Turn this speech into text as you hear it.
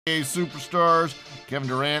Superstars. Kevin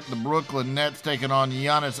Durant, the Brooklyn Nets taking on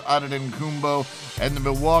Giannis Antetokounmpo and the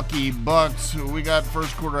Milwaukee Bucks. We got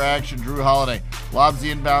first quarter action. Jrue Holiday lobs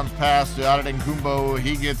the inbounds pass to Antetokounmpo.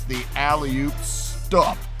 He gets the alley-oop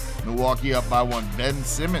stop. Milwaukee up by one. Ben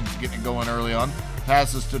Simmons getting it going early on.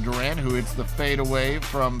 Passes to Durant, who hits the fadeaway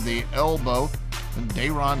from the elbow. And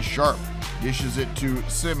Day'Ron Sharpe dishes it to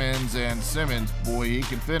Simmons, and Simmons, boy, he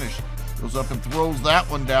can finish. Goes up and throws that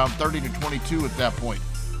one down, 30-22 at that point.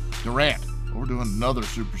 Durant, we're doing another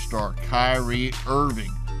superstar, Kyrie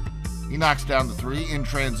Irving. He knocks down the three. In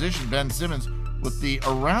transition, Ben Simmons with the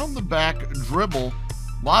around-the-back dribble,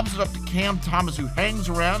 lobs it up to Cam Thomas, who hangs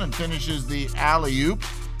around and finishes the alley-oop.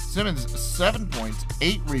 Simmons, 7 points,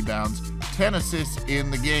 8 rebounds, 10 assists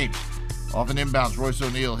in the game. Off an inbounds, Royce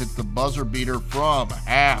O'Neal hits the buzzer beater from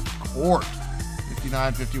half court.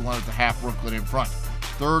 59-51 at the half, Brooklyn in front.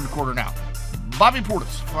 Third quarter now. Bobby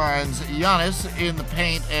Portis finds Giannis in the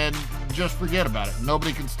paint and just forget about it.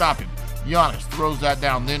 Nobody can stop him. Giannis throws that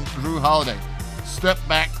down. Then Jrue Holiday. Step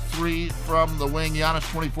back three from the wing. Giannis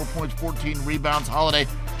 24 points, 14 rebounds. Holiday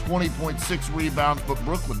 20.6 rebounds, but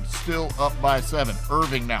Brooklyn still up by 7.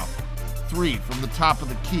 Irving now. 3 from the top of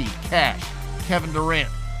the key. Cash. Kevin Durant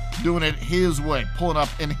doing it his way. Pulling up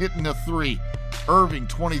and hitting a 3. Irving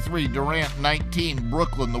 23, Durant 19.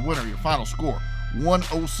 Brooklyn the winner. Your final score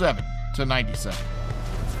 107-97.